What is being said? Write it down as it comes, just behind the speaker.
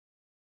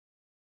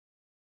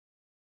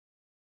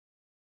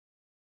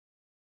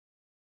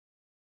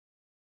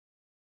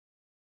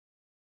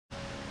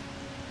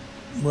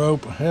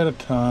rope ahead of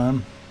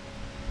time,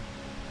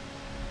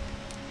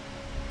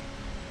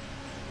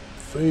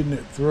 feeding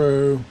it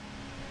through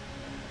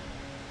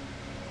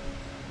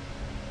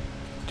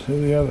to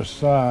the other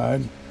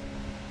side.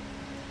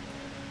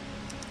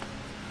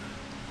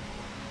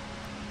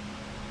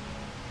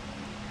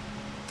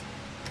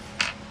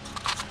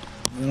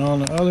 And on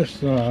the other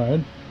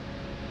side,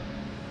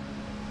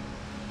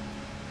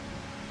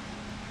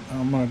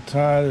 I'm going to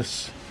tie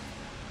this.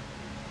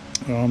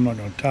 Well, I'm not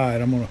going to tie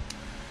it. I'm going to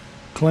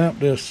clamp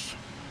this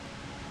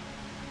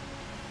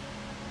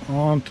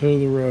onto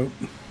the rope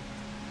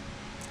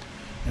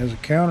as a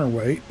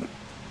counterweight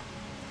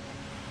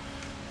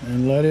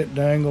and let it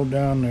dangle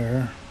down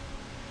there.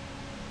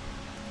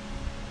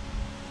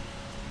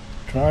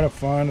 Try to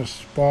find a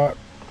spot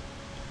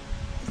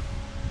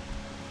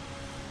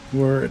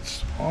where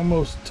it's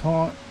almost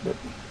taut, but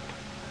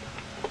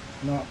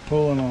not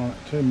pulling on it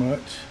too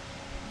much,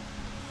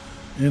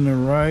 in the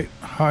right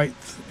height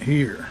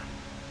here.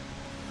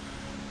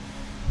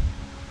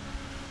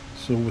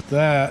 So with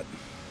that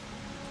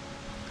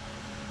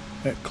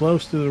at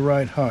close to the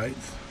right height,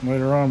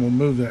 later on we'll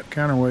move that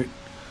counterweight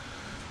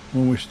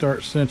when we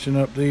start cinching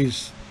up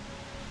these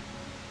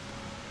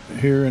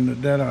here in the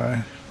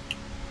deadeye,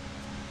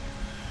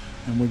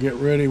 and we get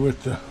ready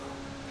with the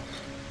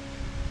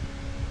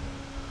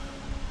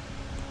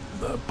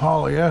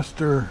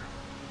polyester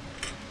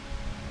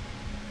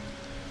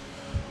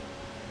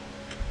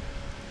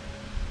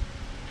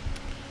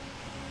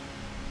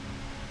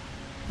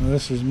now,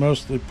 this is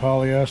mostly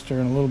polyester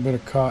and a little bit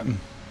of cotton,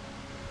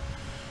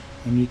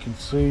 and you can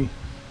see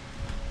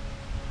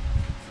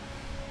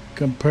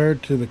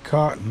compared to the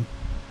cotton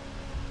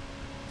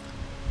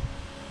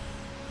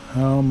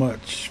how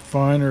much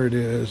finer it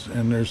is,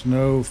 and there's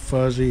no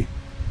fuzzy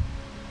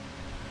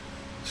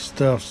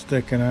stuff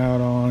sticking out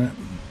on it.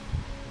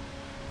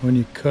 When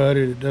you cut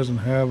it, it doesn't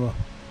have a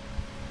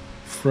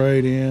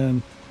frayed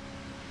end.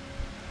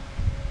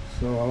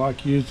 So I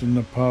like using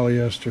the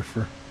polyester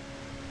for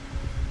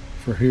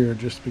here,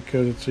 just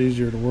because it's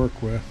easier to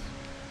work with.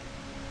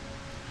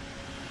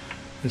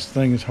 This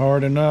thing is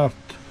hard enough.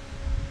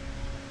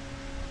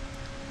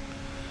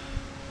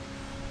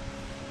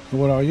 So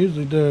what I'll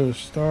usually do is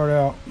start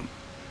out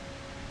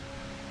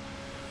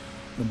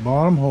the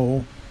bottom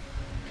hole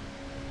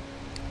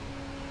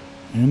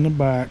in the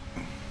back.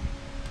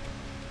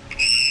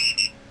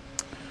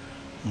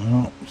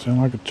 Well,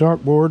 sound like a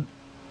chalkboard.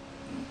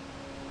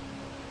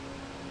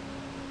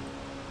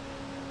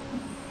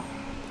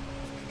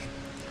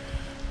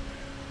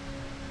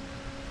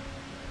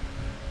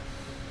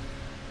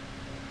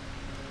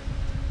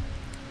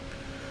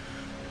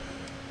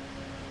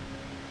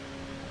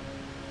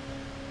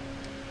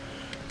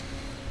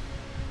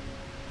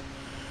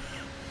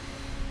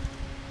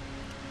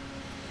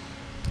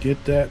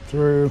 Get that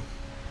through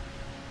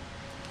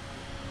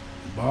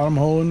the bottom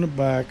hole in the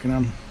back, and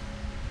I'm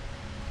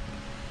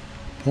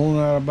pulling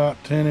out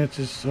about 10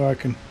 inches so I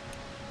can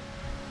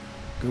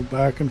go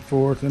back and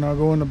forth. Then I'll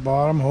go in the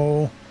bottom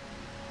hole,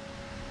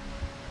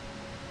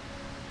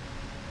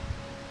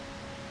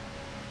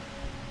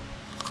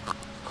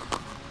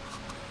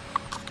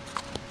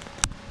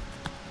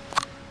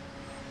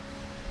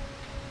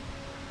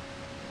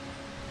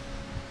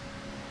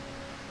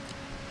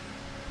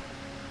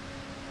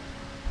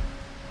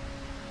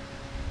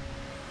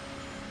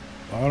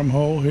 bottom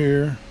hole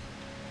here.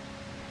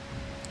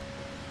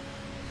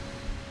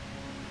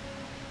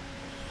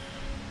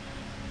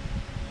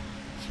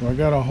 So I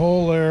got a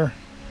hole there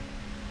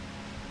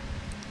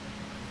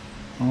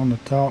on the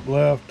top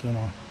left and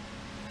a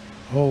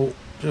hole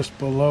just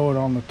below it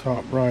on the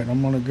top right.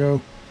 I'm going to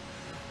go,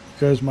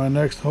 because my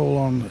next hole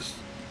on this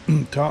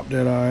top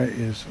deadeye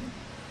is,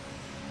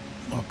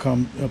 I'll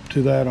come up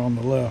to that on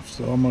the left.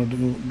 So I'm going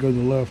to go to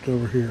the left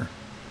over here.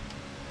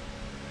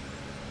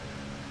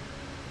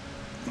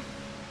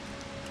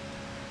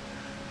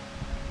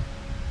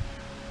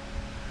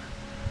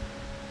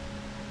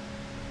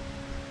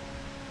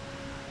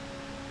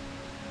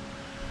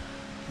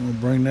 We'll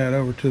bring that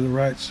over to the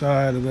right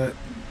side of that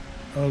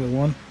other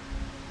one.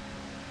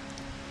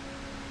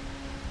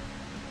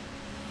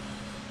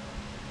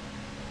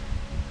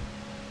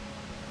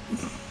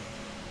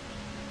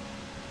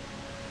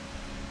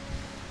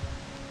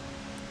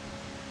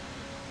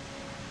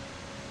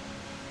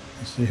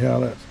 See how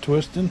that's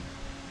twisting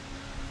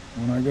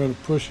when I go to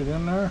push it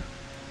in there.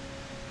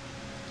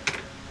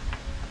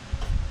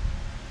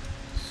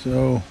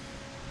 So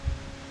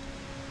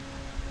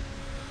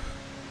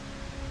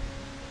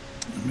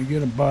let me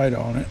get a bite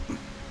on it.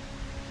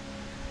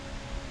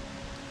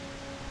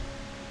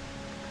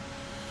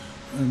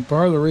 And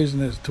part of the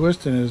reason it's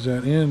twisting is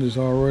that end is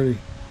already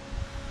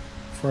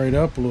frayed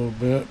up a little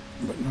bit,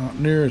 but not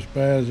near as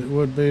bad as it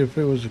would be if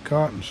it was a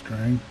cotton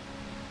string.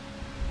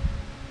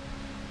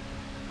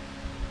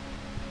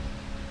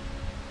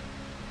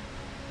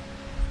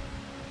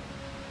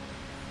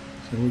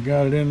 So we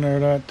got it in there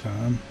that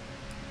time.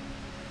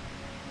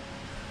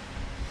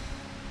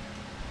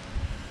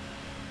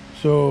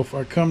 So if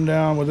I come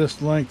down with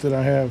this length that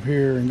I have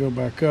here and go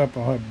back up,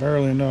 I'll have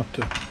barely enough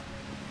to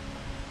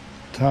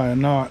tie a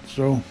knot,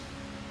 so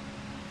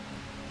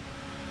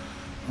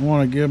I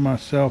want to give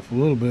myself a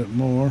little bit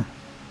more.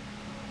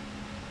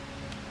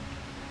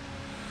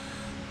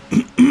 So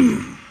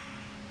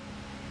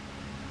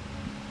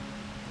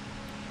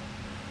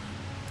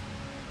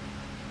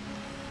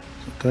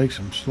take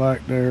some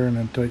slack there and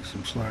then take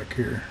some slack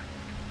here.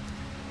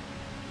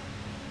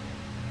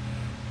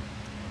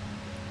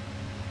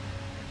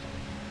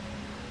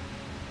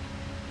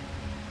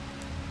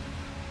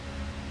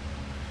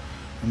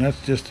 And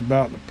that's just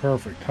about the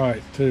perfect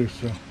height too,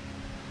 so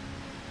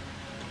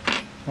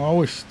I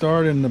always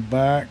start in the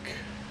back.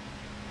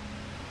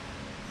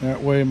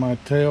 That way my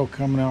tail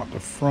coming out the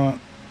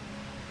front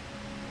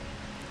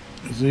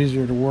is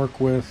easier to work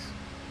with.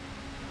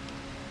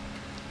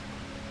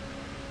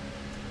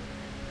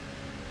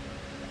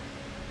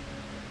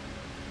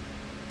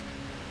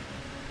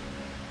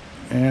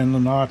 And the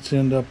knots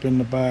end up in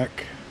the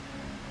back.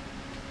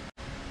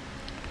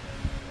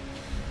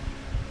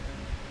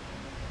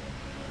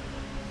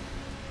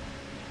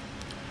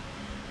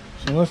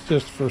 So let's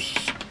just, for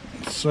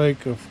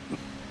sake of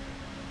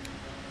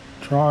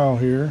trial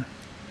here,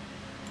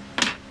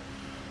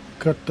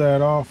 cut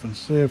that off and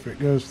see if it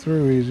goes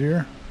through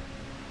easier.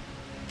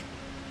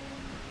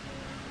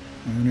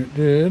 And it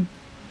did.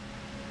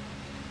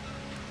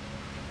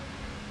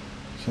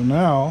 So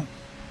now,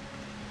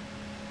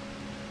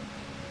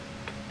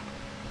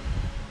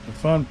 the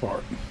fun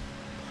part.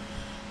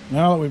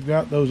 Now that we've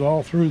got those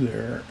all through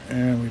there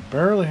and we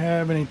barely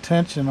have any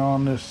tension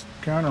on this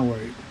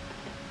counterweight,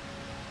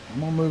 I'm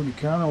going to move the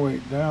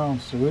counterweight down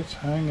so it's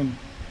hanging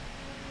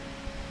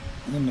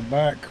in the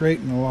back,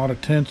 creating a lot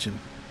of tension.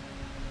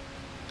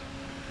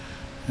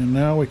 And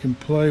now we can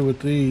play with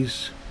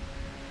these.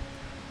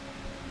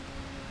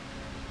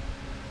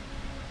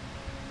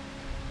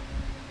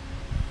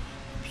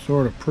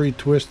 Sort of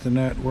pre-twisting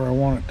that where I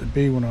want it to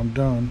be when I'm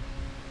done.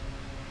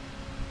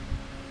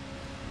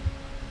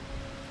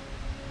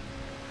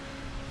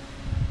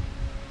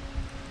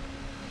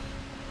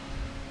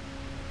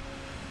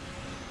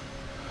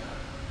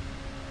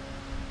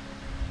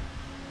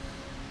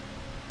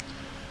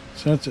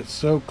 Since it's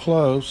so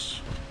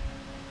close,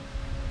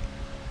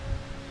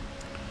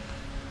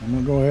 I'm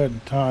going to go ahead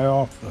and tie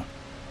off the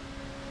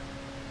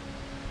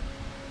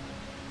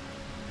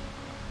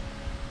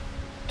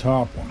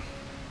top one.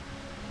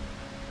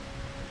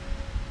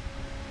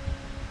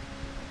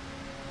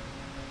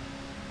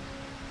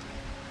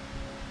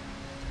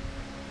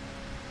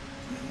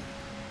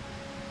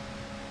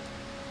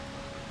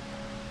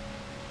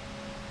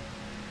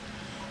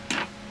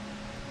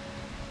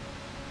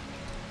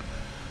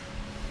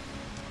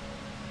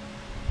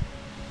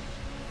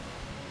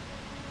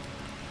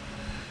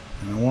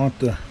 And I want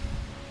the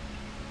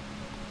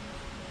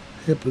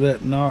hip of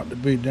that knot to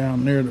be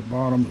down near the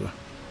bottom of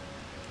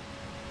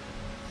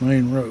the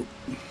main rope.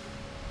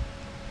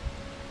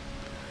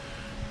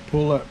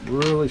 Pull that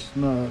really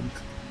snug.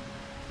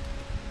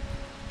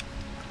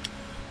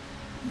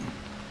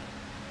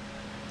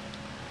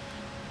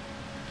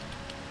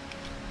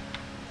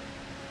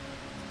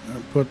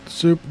 And put the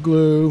super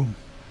glue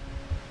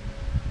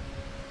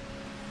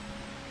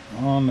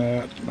on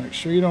that. Make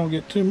sure you don't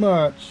get too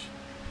much,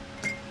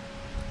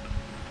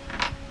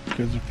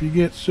 because if you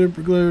get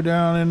super glue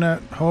down in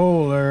that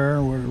hole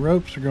there where the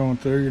ropes are going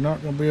through, you're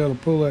not going to be able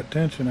to pull that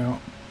tension out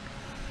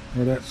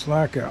or that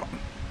slack out.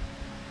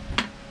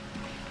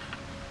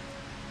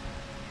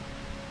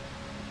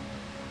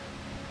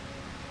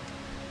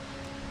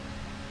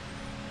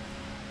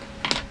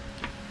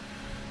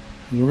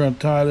 We're going to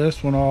tie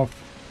this one off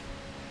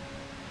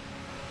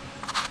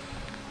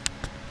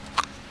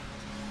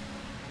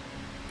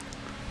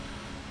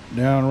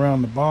down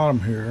around the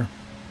bottom here.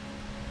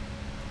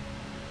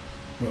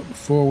 But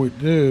before we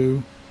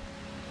do,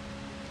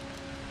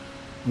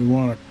 we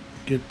want to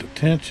get the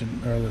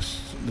tension or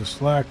the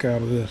slack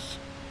out of this.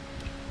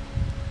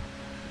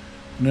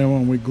 And then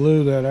when we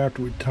glue that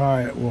after we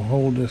tie it, we'll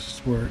hold this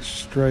where it's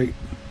straight.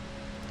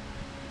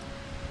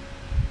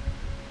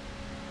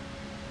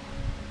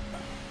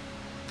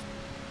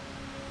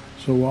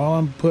 So while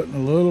I'm putting a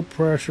little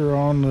pressure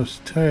on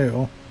this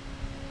tail,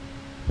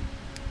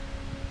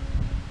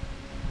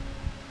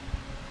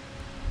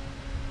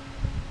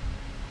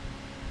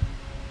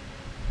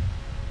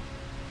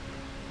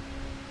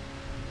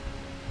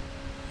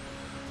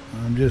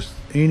 I'm just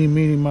eeny,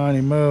 meeny,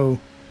 miny, moe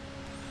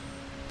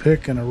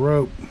picking a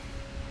rope.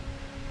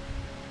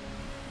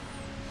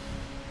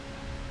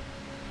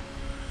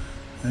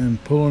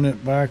 And pulling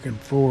it back and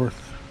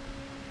forth.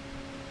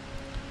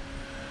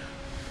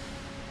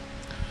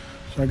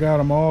 So I got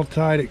them all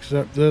tight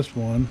except this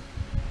one.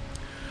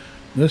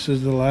 This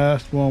is the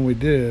last one we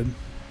did.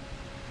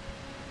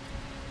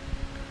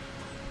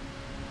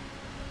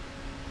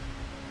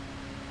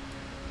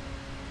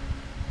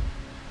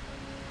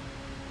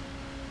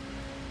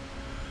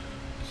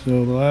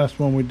 So the last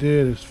one we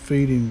did is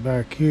feeding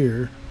back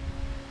here.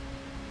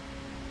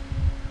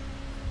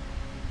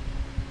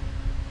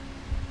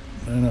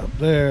 And up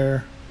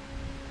there.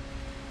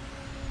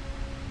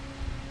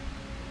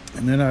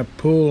 And then I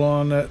pull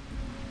on that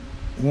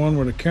one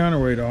with a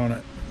counterweight on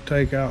it,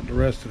 take out the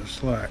rest of the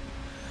slack,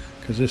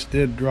 because this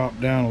did drop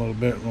down a little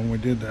bit when we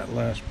did that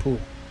last pull.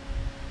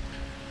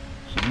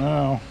 So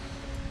now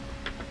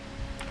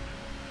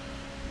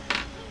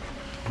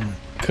I'm going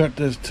to cut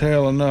this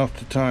tail enough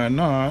to tie a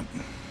knot.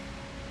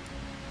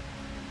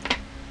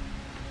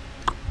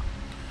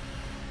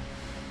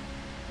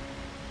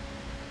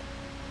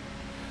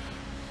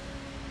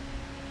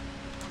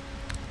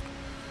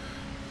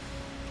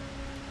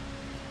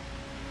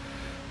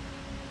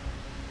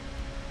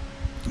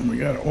 And we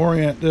got to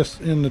orient this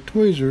in the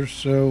tweezers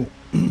so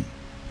we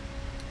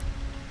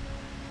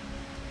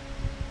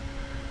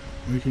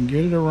can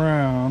get it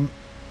around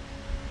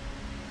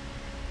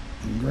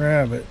and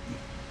grab it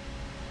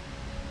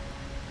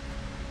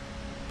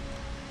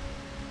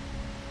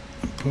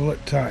and pull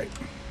it tight.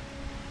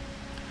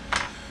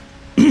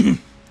 In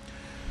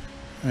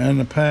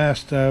the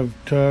past I've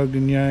tugged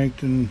and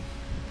yanked and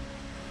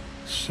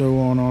so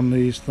on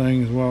these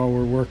things while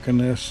we're working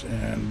this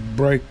and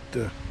break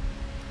the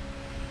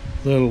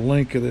little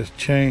link of this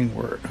chain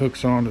where it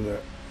hooks onto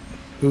that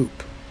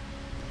hoop,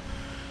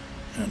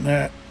 and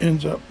that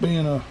ends up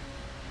being a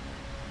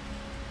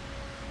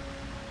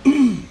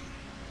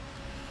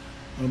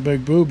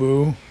big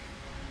boo-boo,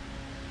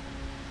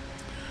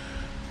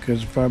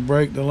 because if I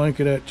break the link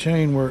of that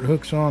chain where it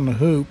hooks on the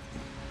hoop,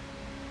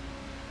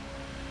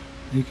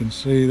 you can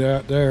see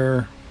that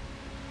there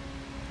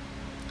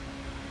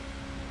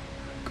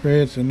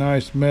creates a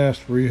nice mess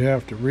where you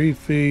have to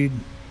refeed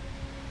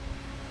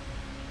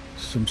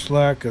some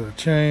slack of the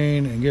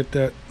chain and get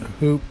that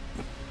hoop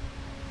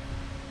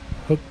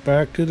hooked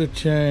back to the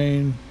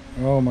chain.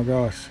 Oh my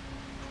gosh,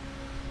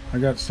 I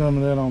got some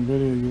of that on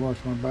video. You watch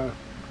my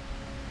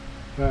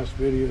past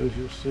videos,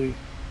 you'll see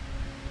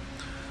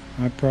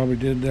I probably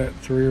did that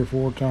 3 or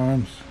 4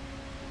 times.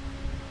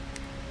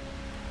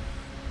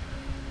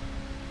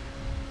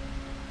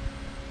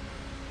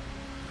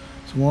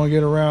 So I want to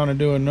get around and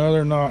do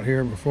another knot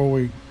here before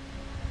we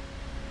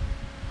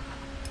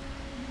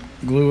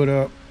glue it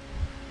up.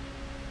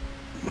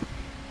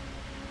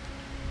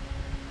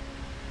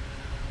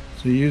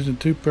 So using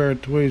 2 pair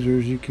of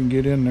tweezers, you can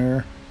get in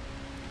there,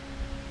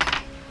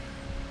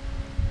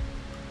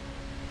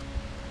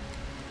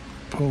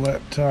 pull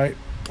that tight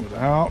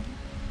without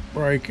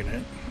breaking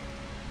it,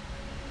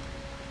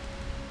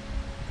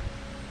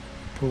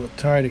 pull it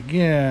tight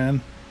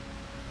again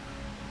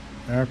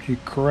after you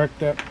correct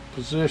that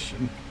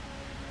position.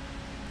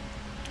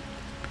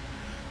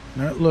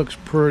 That looks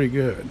pretty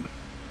good.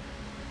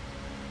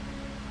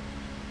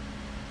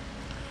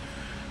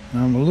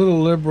 Now I'm a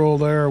little liberal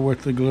there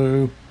with the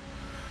glue,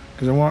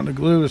 because I want the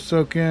glue to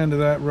soak into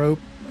that rope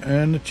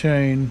and the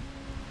chain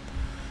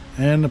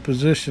and the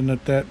position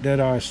that that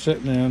deadeye is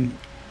sitting in,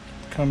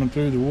 coming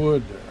through the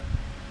wood there.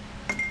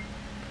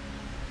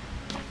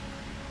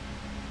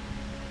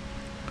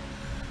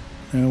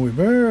 And we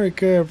very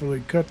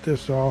carefully cut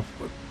this off,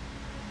 but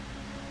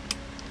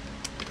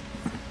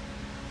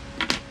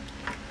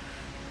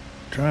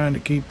trying to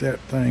keep that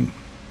thing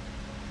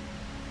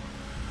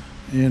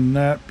in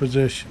that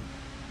position.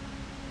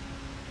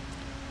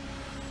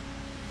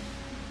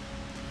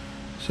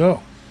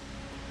 So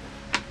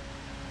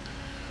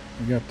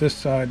we got this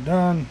side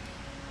done.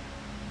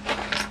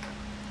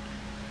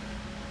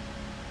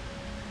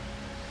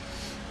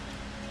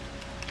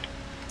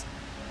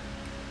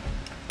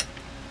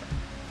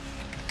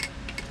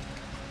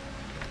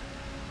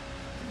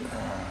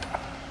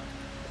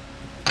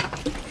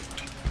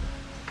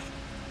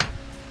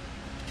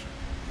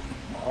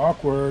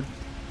 Awkward.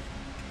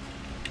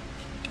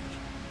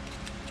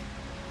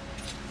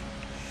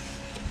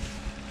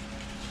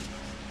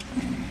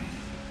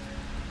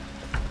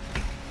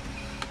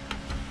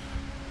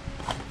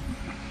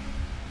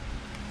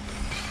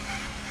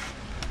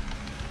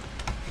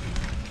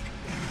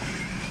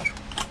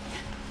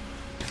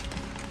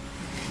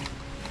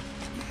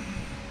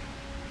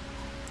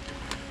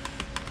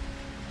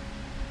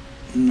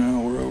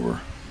 Now we're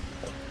over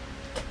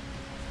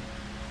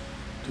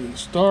to the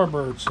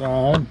starboard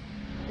side.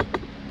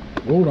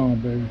 Hold on,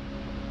 baby.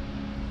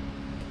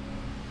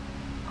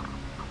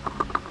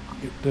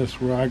 Get this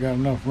where I got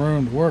enough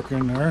room to work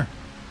in there.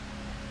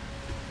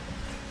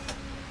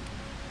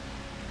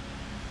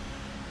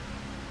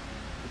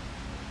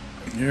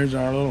 Here's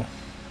our little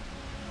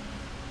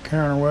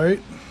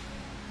counterweight.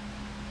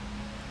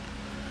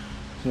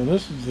 So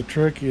this is the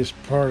trickiest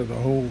part of the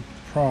whole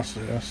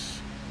process.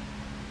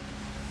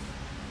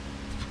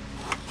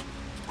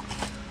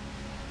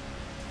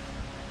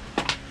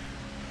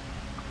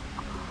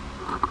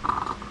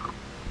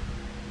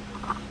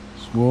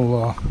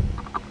 We'll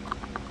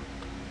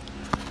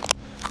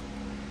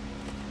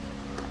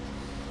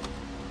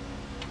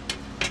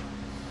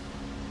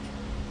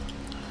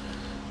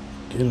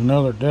get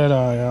another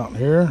deadeye out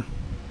here.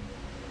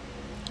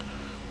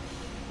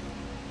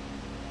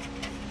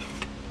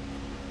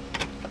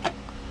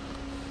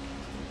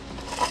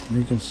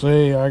 You can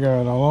see I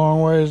got a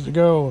long ways to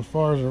go as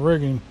far as the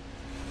rigging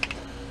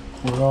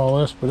with all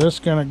this, but it's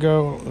going to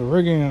go, the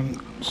rigging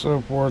and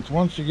so forth,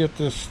 once you get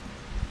this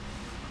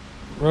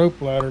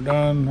rope ladder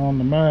done on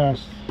the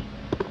mast,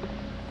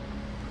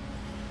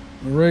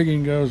 the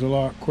rigging goes a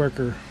lot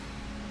quicker.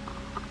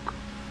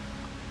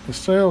 The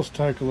sails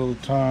take a little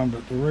time,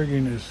 but the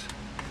rigging is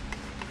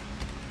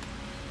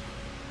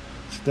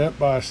step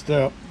by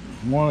step,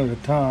 one at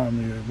a time.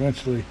 You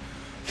eventually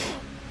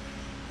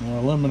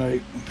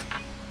eliminate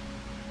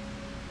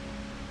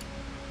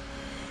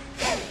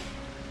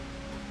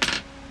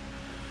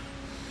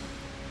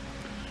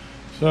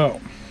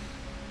so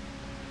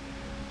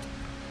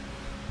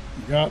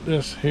got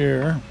this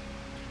here.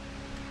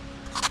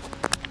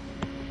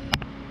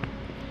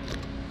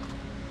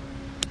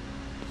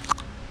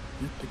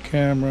 Get the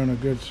camera in a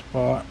good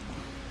spot,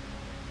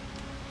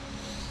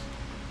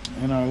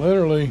 and I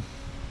literally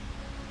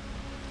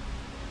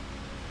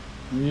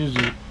use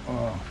a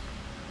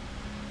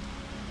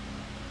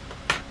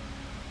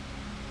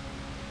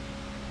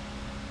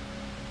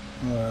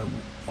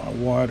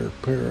wider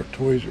pair of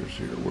tweezers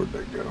here. Where'd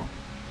they go?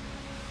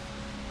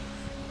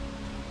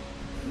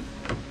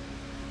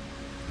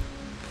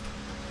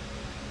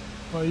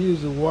 I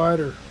use the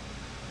wider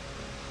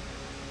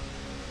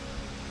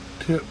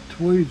tip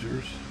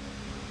tweezers.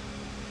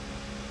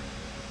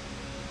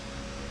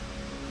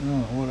 I don't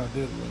know what I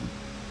did with them.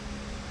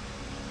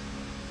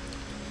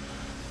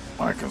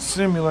 I can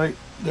simulate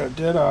that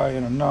dead eye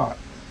in a knot.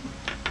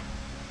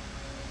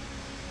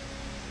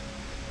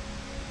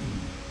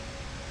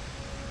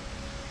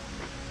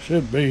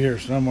 Should be here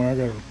somewhere. I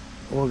gotta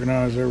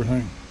organize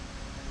everything.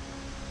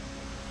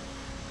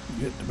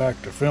 Get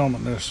back to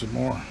filming this some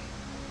more.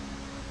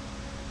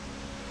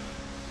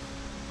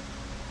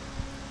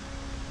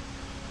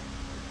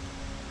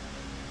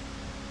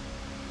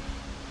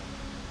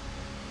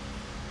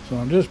 So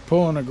I'm just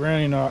pulling a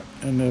granny knot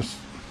in this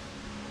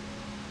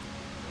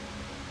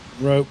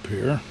rope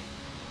here.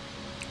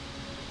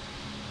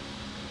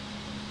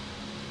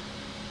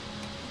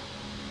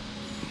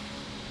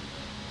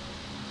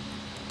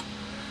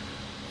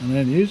 And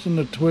then using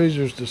the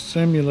tweezers to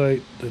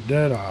simulate the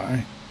dead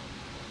eye,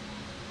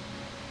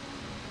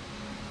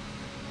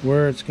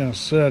 where it's going to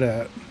sit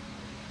at,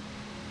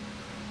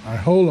 I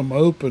hold them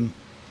open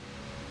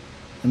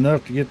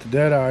enough to get the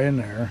dead eye in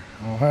there.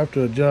 I'll have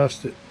to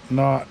adjust it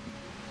knot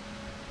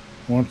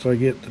once I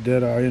get the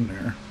dead eye in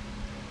there.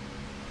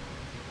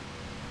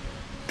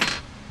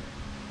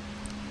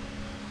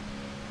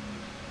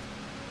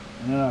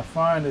 And then I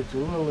find it's a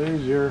little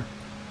easier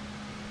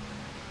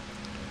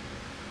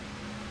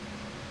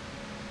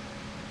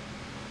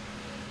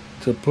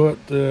to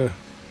put the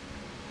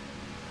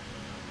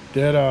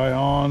dead eye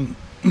on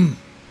a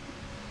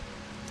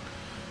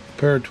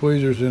pair of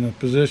tweezers in a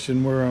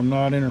position where I'm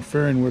not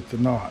interfering with the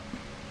knot.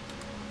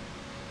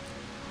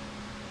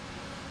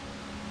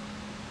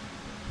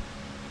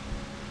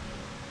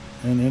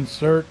 And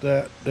insert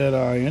that dead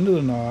eye into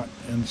the knot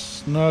and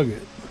snug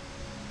it.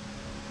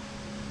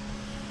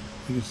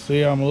 You can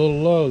see I'm a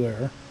little low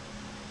there.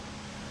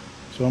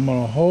 So I'm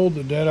going to hold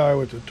the dead eye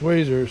with the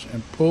tweezers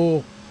and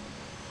pull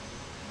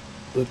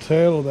the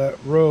tail of that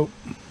rope,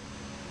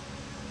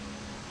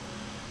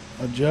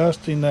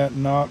 adjusting that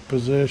knot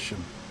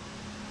position.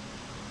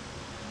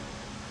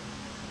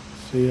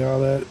 See how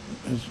that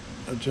is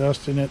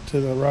adjusting it to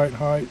the right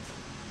height?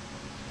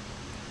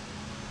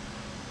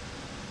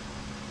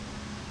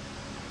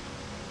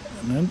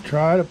 And then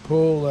try to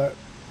pull that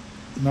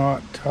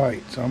knot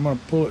tight. So I'm going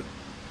to pull it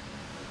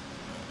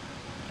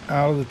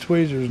out of the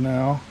tweezers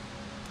now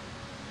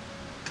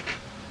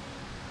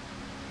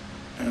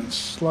and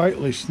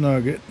slightly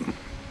snug it.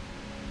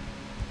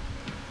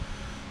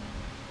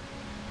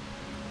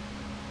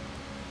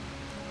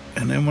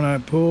 And then when I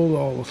pull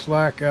all the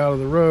slack out of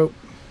the rope,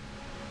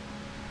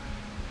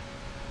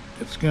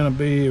 it's going to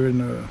be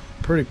in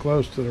pretty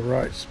close to the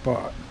right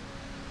spot.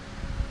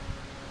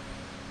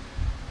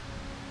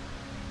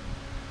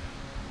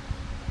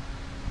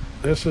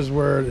 This is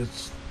where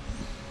it's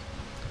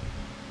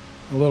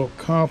a little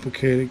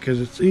complicated because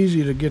it's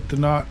easy to get the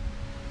knot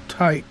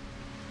tight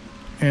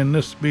and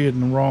this be in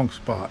the wrong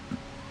spot.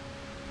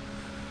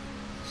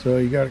 So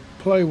you got to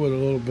play with it a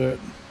little bit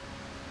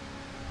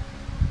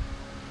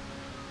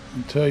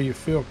until you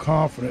feel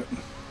confident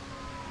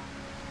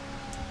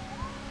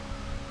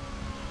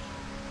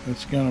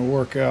it's going to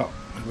work out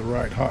to the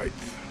right height.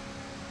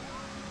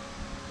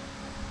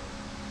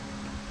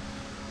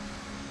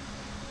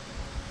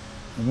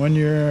 And when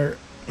you're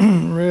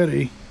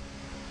ready,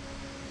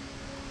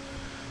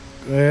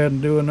 go ahead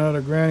and do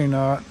another granny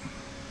knot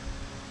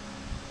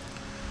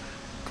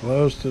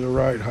close to the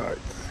right height.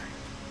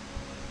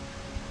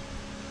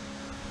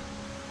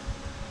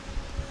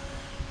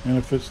 And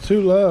if it's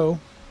too low,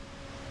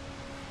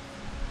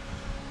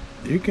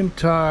 you can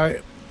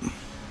tie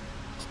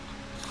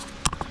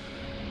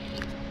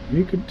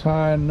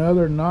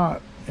another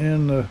knot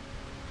in the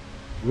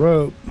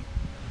rope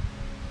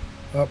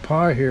up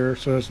high here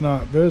so it's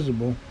not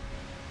visible,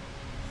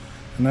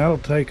 and that'll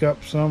take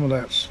up some of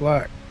that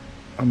slack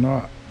a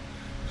knot.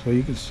 So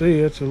you can see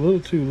it's a little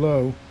too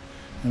low,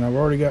 and I've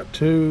already got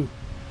 2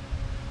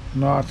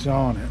 knots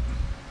on it.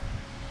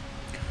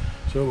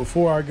 So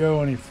before I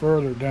go any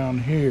further down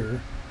here,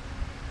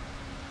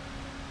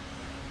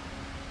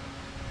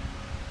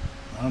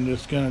 I'm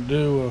just going to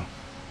do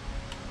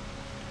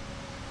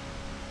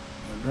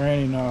a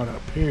granny knot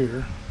up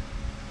here.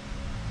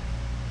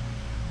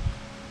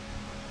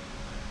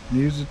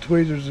 Use the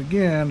tweezers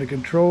again to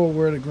control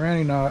where the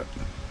granny knot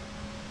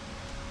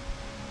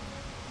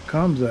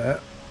comes at.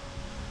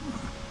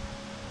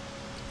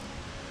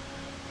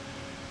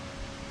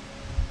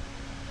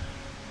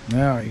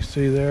 Now you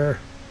see there,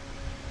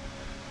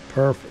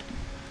 perfect.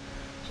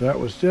 So that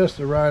was just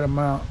the right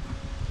amount.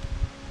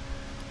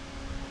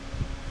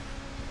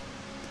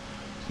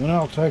 So now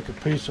I'll take a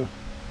piece of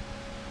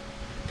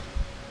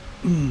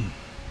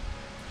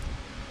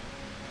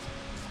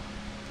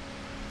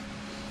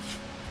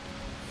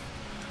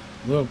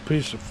little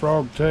piece of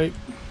frog tape.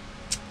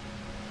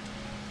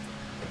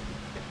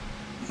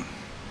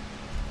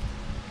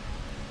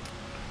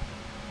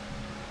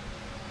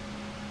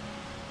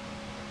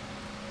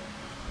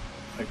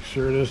 Make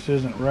sure this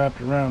isn't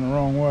wrapped around the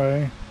wrong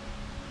way.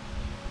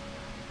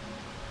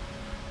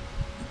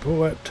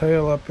 Pull that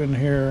tail up in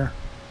here.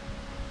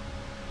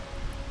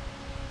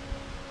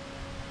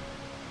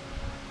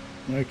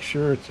 Make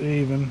sure it's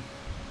even.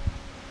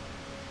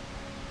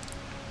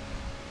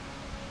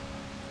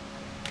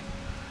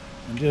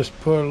 And just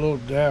put a little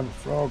dab of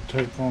frog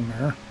tape on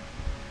there.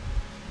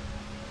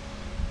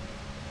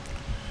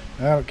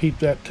 That'll keep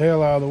that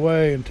tail out of the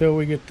way until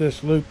we get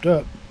this looped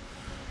up.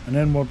 And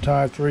then we'll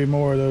tie 3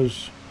 more of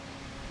those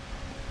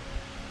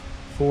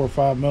 4 or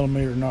 5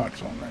 millimeter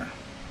knots on there.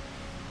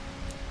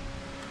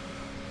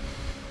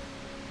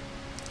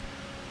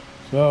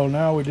 So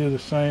now we do the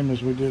same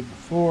as we did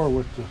before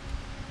with the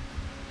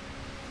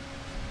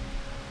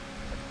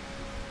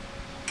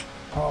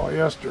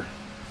polyester.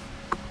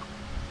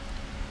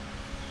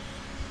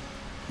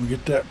 We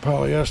get that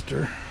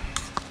polyester.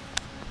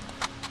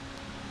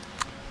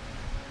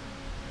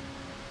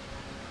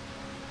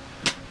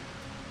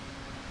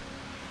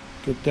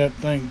 Get that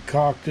thing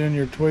cocked in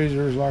your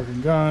tweezers like a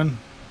gun.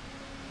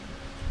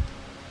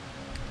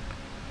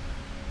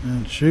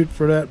 And shoot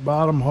for that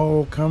bottom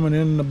hole coming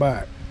in the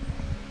back.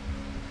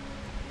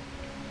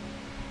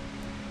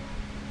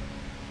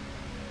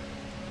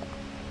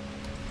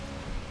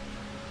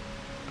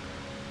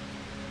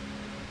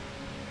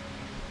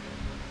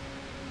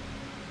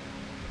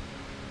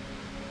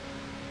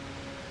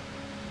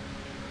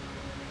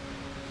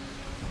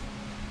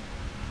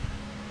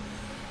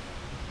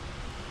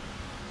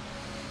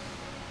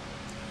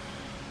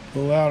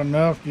 Pull out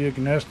enough you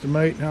can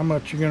estimate how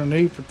much you're going to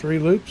need for 3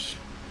 loops.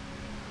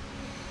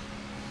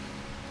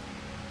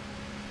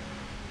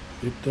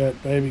 Get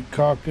that baby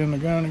cocked in the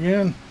gun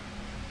again.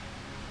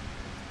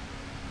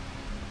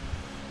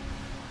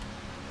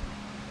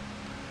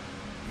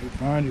 You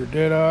find your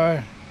dead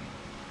eye.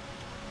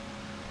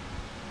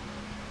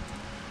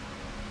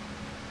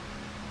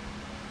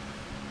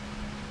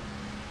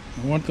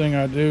 And one thing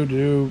I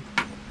do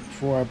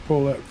before I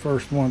pull that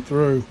first one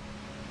through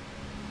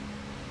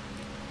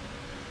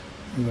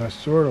is I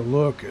sort of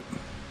look at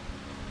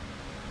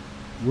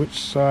which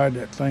side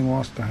that thing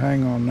wants to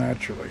hang on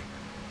naturally.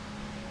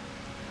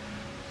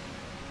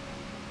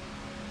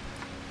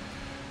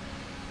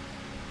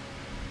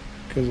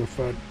 Because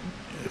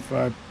if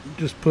I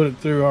just put it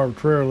through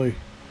arbitrarily,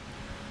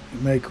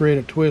 it may create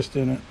a twist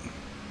in it.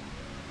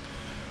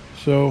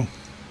 So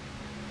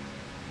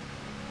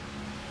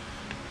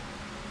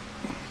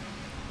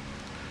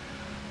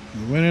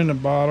we went in the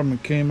bottom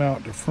and came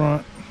out the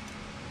front.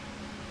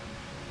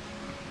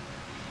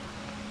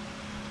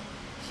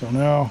 So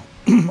now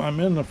I'm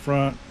in the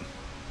front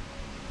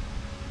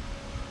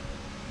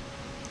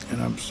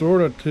and I'm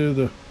sort of to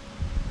the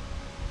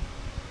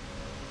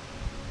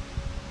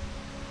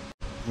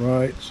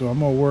right, so I'm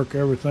going to work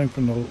everything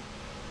from the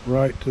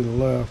right to the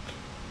left.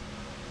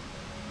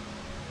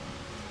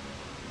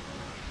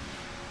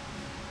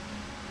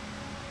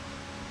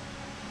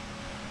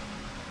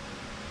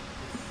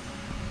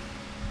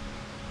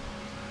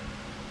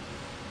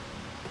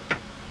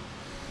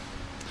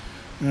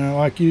 And I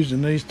like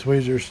using these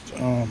tweezers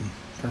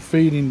for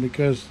feeding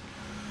because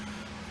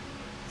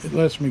it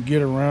lets me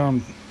get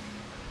around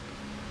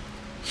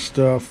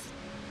stuff,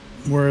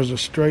 whereas a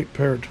straight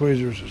pair of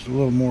tweezers is a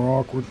little more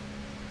awkward.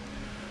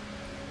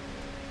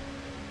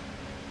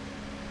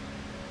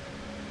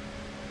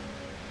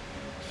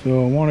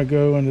 So I want to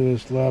go into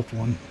this left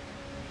one,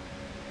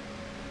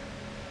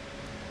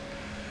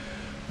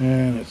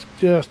 and it's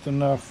just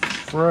enough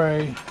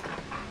fray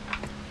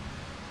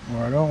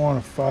where I don't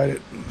want to fight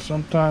it.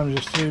 Sometimes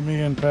you see me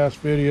in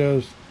past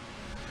videos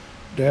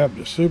dab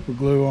the super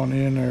glue on the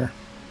end there,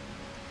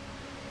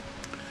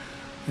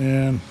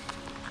 and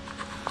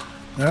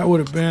that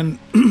would have been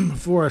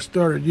before I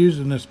started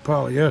using this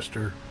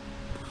polyester.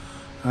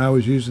 I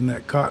was using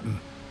that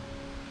cotton,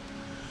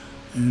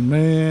 and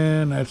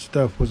man, that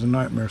stuff was a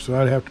nightmare. So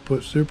I'd have to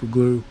put super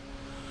glue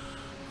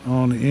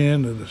on the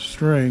end of the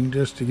string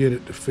just to get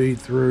it to feed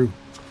through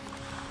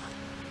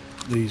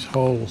these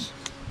holes.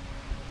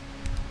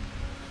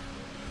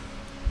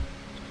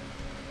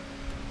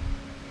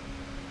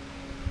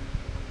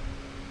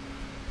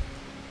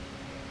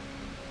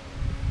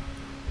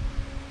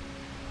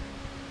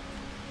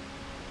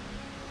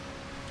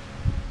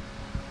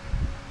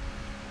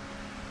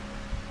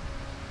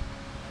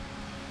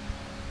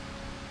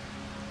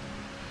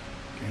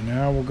 And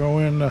now we'll go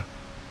in the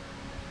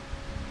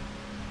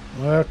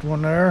left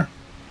one there.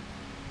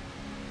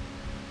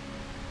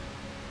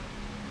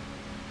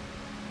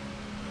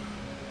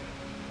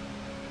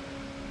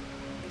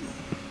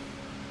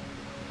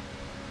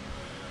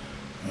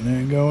 And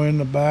then go in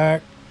the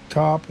back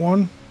top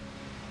one.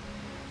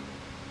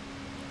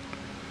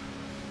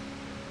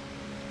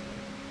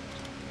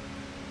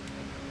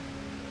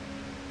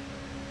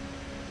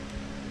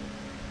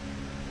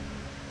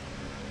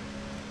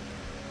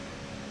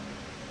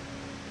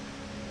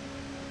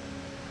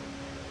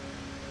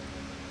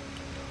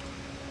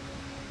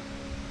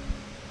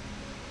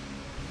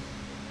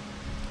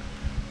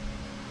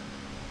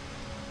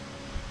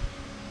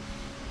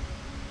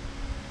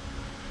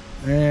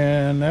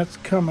 And that's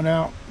coming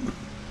out,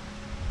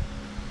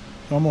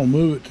 so I'm going to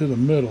move it to the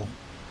middle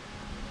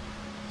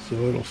so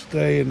it'll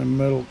stay in the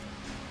middle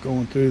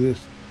going through this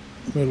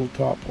middle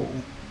top hole.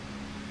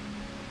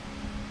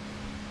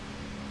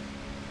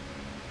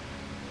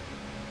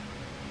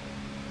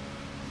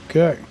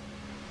 Okay.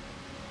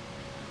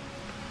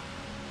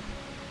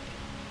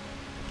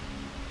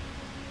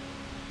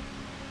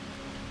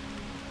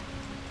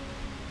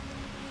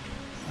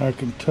 I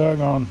can tug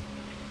on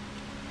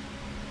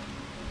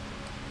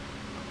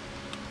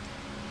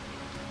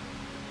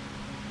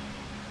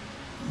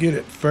get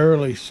it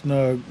fairly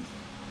snug.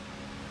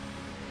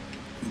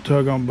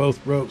 Tug on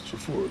both ropes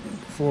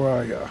before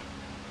I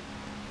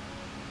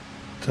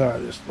tie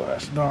this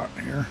last knot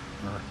here.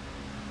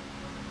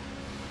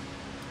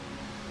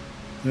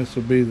 This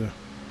will be the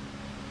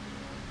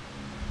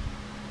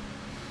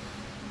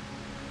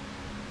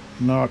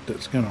knot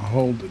that's going to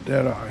hold the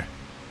deadeye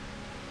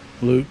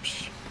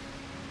loops.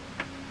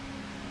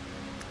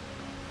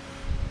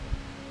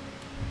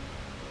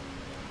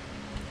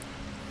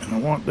 I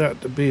want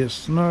that to be as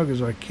snug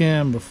as I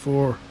can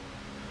before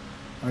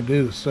I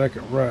do the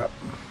second wrap.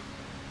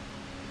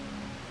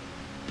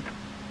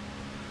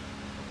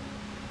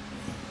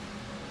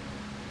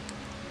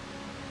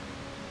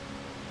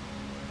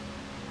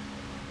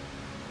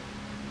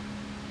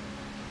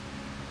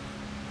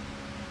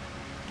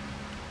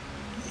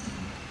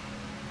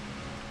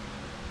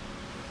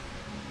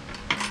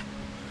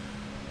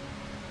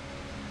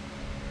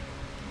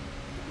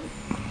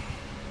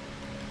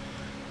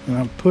 And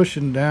I'm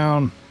pushing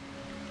down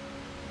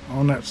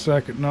on that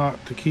second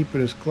knot to keep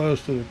it as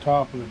close to the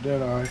top of the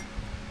deadeye,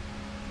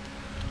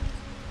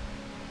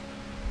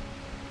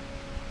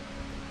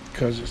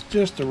 because it's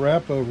just a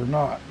wrap over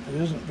knot. It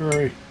isn't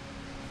very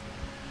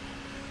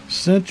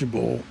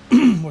cinchable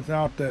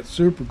without that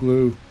super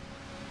glue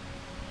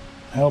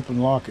helping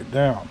lock it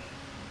down.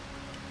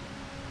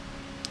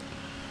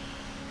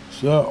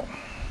 So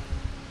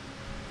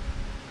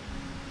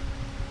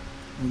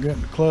we're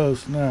getting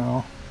close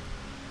now.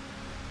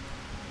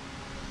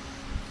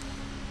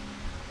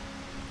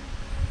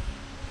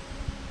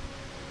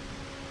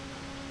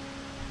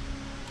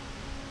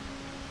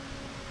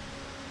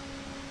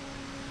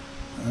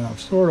 And I'm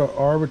sort of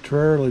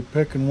arbitrarily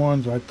picking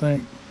ones I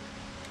think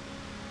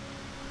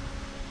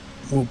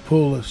will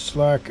pull this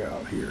slack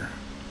out here.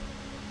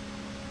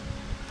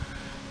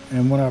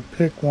 And when I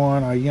pick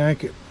one, I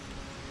yank it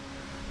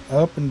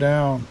up and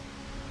down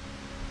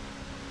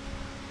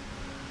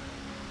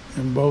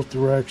in both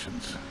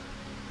directions.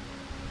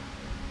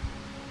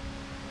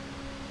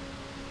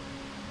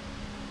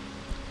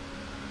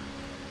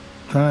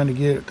 Trying to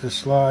get it to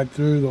slide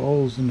through the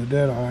holes in the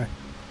deadeye.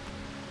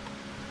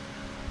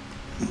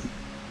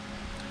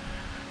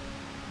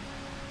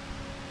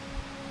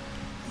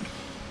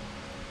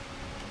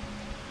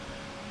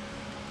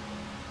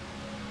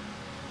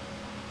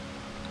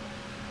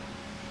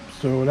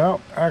 So without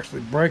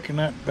actually breaking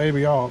that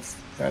baby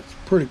off, that's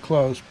pretty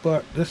close,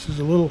 but this is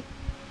a little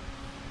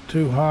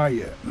too high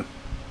yet.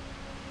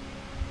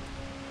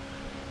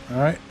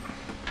 Alright.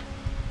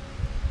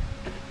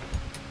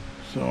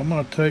 So I'm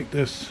going to take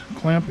this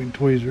clamping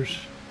tweezers,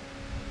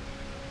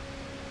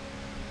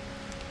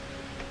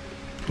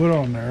 put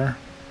on there,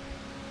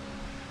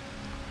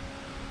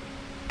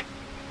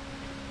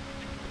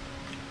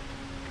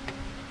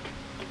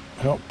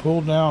 help pull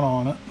down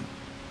on it.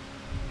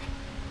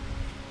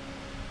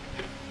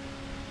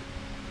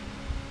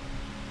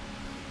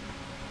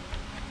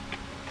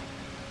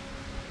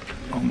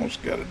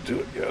 Almost got to do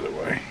it the other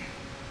way.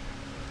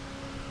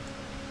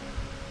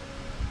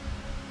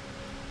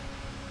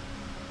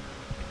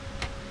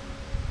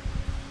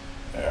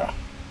 Yeah.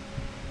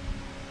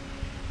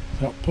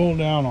 Help pull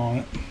down on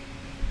it.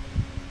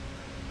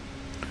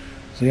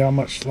 See how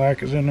much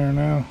slack is in there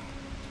now?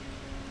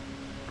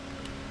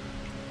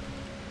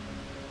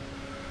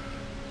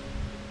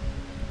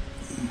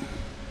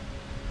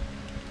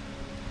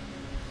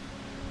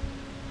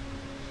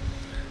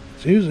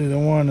 It's usually the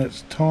one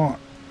that's taut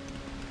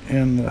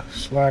in the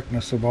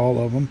slackness of all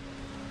of them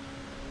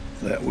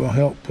that will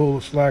help pull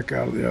the slack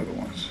out of the other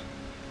ones.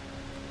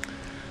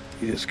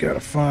 You just got to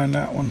find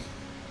that one.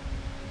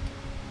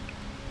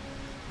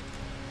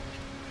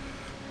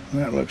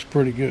 And that looks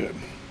pretty good.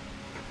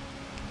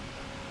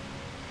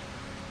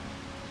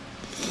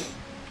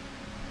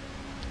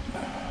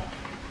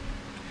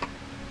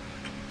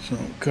 So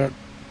cut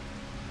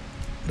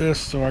this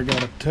so I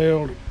got a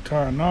tail to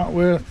tie a knot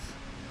with.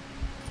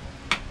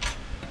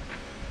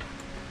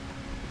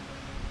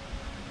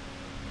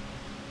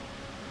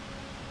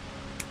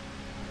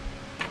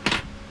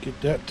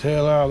 Get that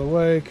tail out of the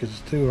way because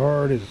it's too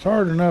hard. It's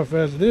hard enough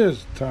as it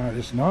is to tie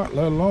this knot,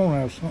 let alone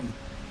have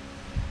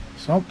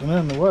something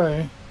in the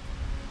way.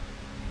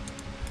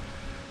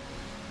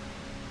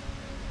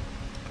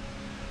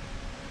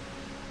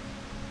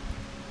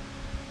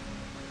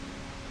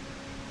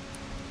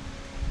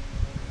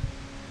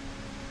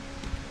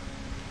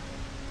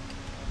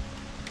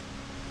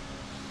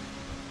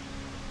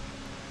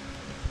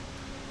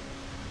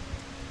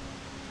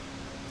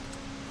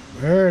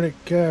 Very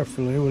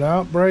carefully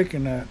without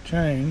breaking that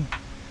chain.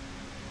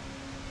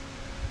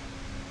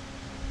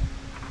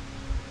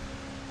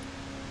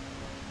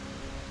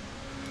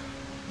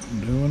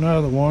 Do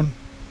another one.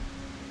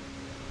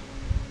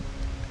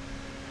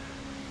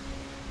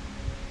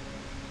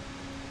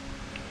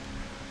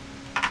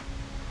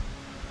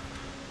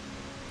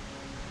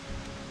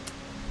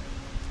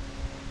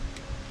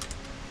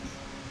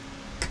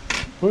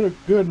 Put a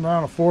good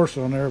amount of force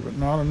on there, but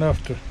not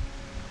enough to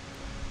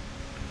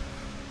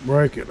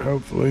break it,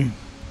 hopefully.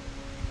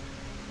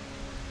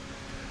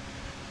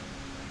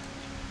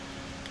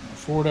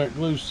 Before that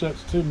glue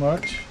sets too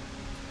much,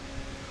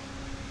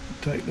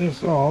 take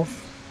this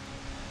off,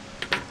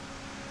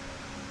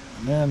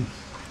 and then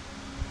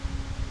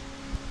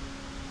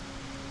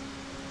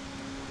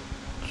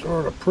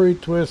sort of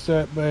pre-twist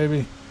that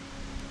baby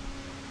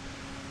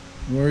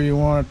where you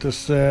want it to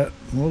set.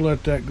 We'll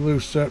let that glue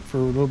set for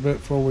a little bit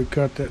before we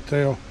cut that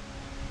tail.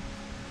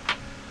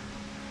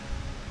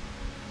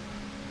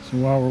 So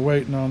while we're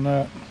waiting on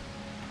that,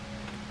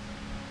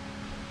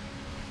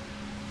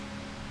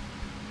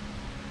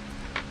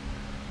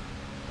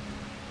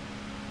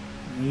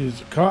 I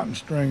use a cotton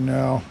string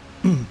now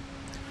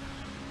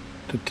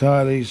to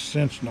tie these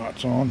cinch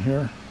knots on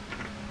here.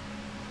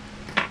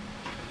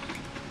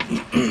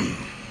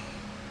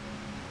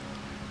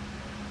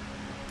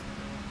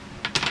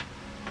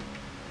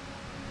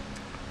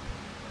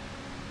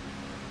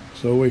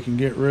 So we can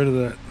get rid of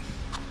that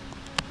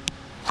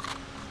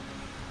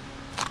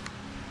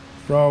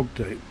frog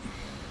tape.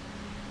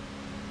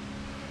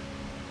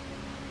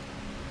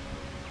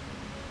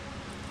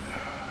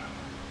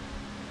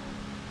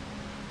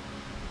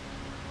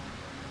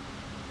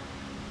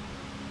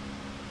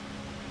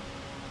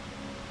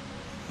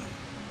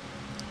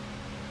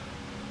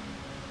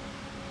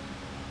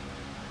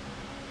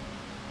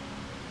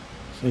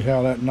 See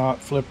how that knot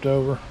flipped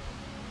over?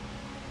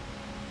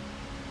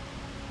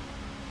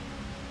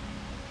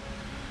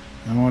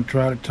 I'm going to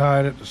try to tie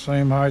it at the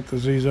same height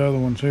as these other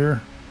ones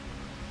here.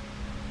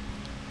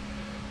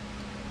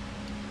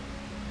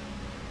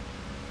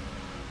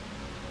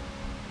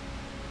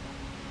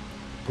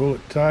 Pull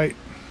it tight.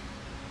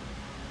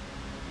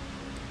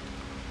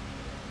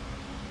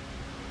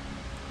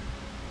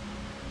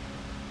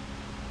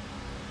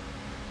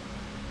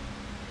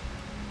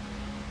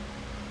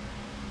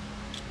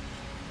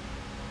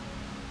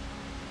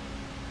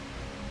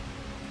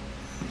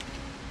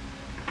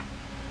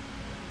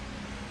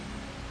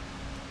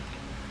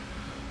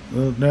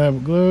 Little dab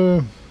of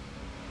glue.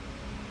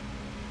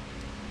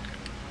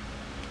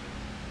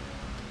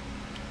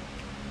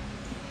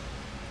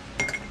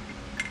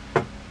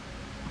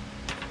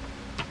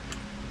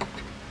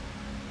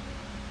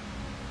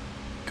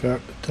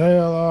 Cut the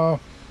tail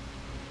off.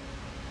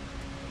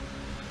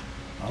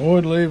 I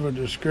would leave a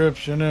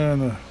description in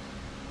the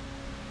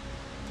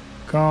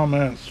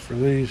comments for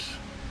these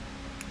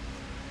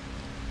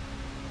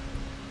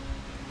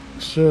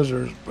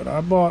scissors, but I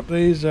bought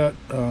these at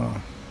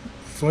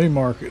flea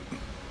market.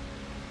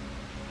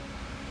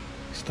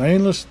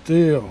 Stainless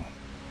steel,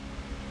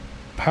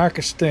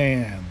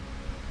 Pakistan.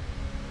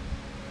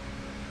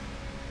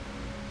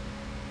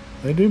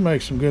 They do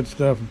make some good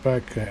stuff in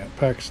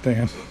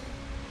Pakistan.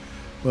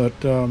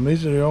 But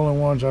these are the only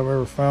ones I've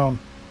ever found.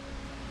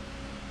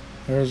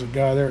 There's a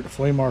guy there at the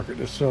flea market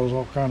that sells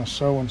all kind of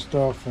sewing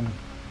stuff and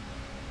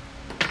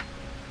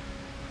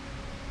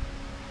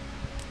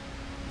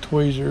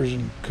tweezers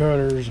and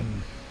cutters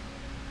and,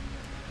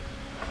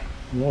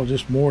 well,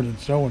 just more than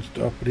sewing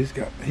stuff. But he's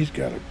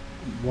got a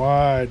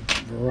wide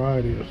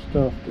variety of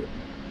stuff that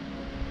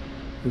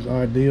is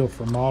ideal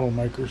for model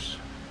makers.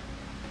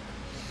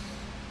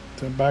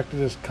 Then back to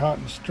this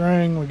cotton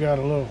string, we got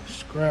a little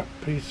scrap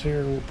piece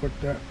here. We'll put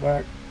that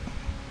back.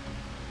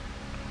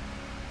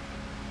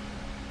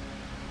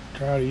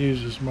 Try to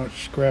use as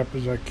much scrap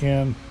as I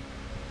can.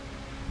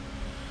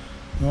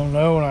 I don't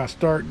know when I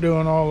start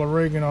doing all the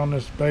rigging on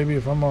this baby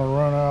if I'm going to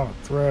run out of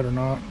thread or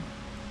not.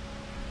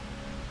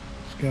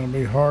 It's going to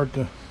be hard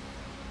to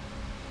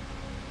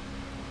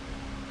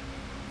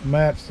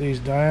match these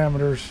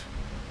diameters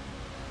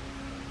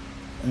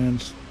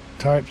and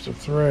types of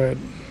thread.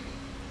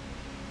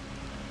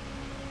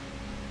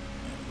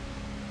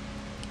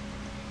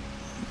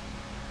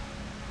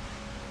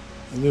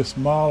 This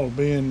model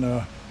being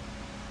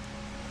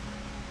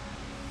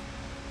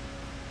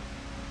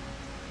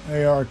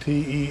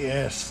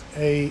Artesania,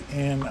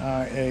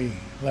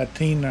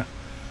 Latina.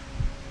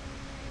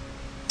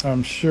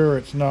 I'm sure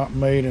it's not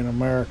made in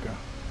America.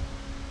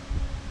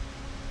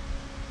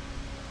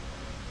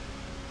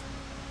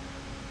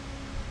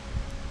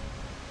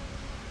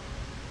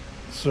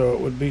 So it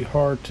would be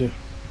hard to,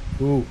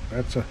 ooh,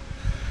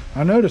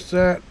 I noticed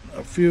that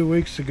a few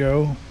weeks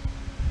ago.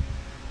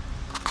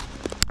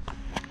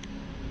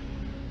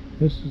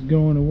 This is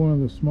going to one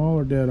of the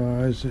smaller dead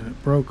eyes that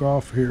it broke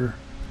off here.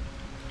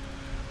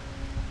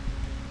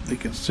 You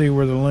can see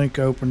where the link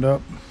opened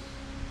up.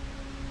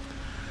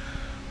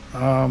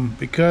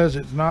 Because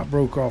it's not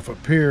broke off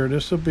up here,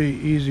 this will be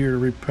easier to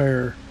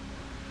repair.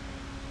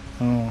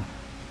 The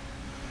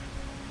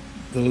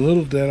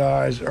little dead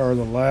eyes are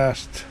the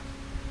last.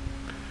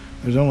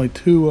 There's only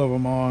 2 of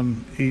them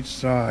on each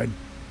side.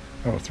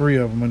 Oh, 3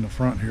 of them in the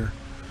front here.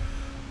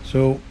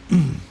 So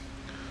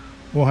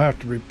we'll have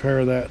to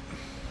repair that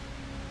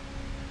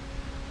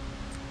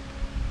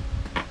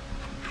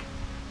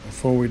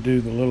before we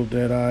do the little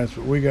dead eyes.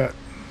 But we got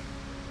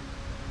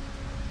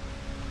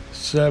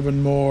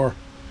 7 more.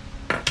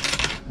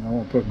 I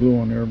won't put glue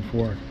on there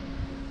before I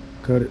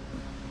cut it.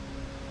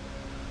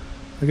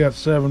 We got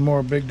 7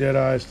 more big dead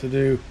eyes to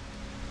do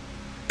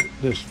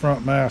this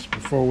front mask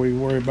before we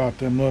worry about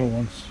them little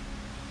ones.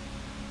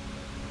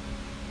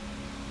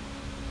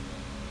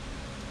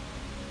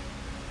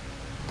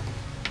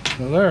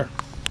 So there.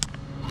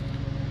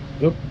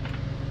 Oop.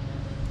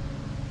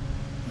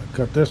 I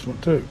cut this one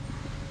too.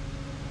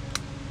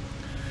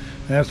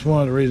 That's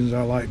one of the reasons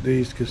I like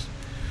these, because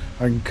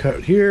I can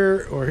cut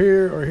here or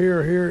here or here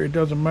or here. It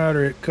doesn't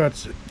matter, it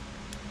cuts it.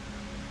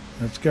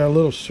 It's got a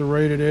little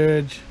serrated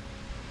edge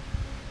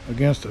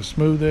against a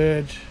smooth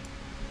edge.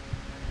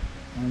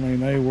 I mean,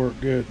 they work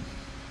good.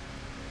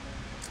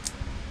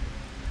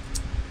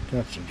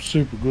 Got some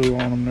super glue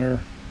on them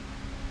there.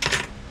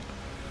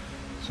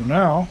 So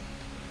now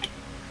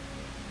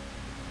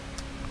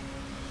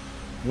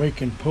we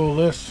can pull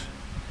this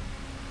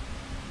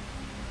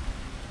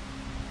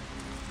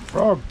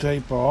frog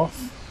tape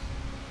off.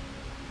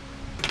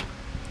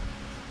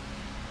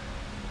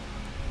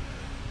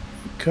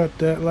 Cut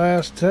that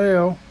last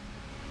tail.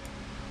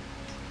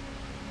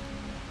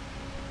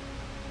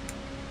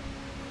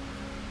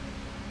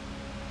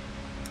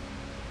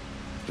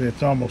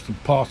 It's almost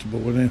impossible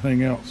with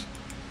anything else.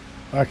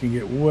 I can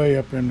get way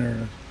up in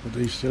there with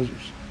these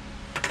scissors.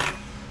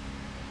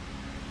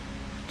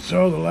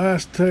 So the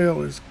last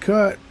tail is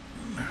cut.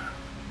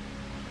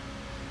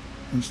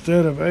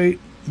 Instead of 8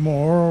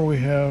 more, we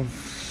have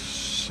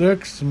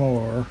 6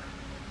 more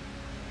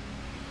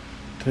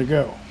to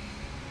go.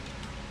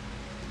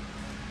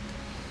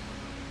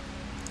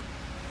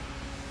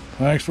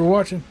 Thanks for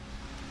watching.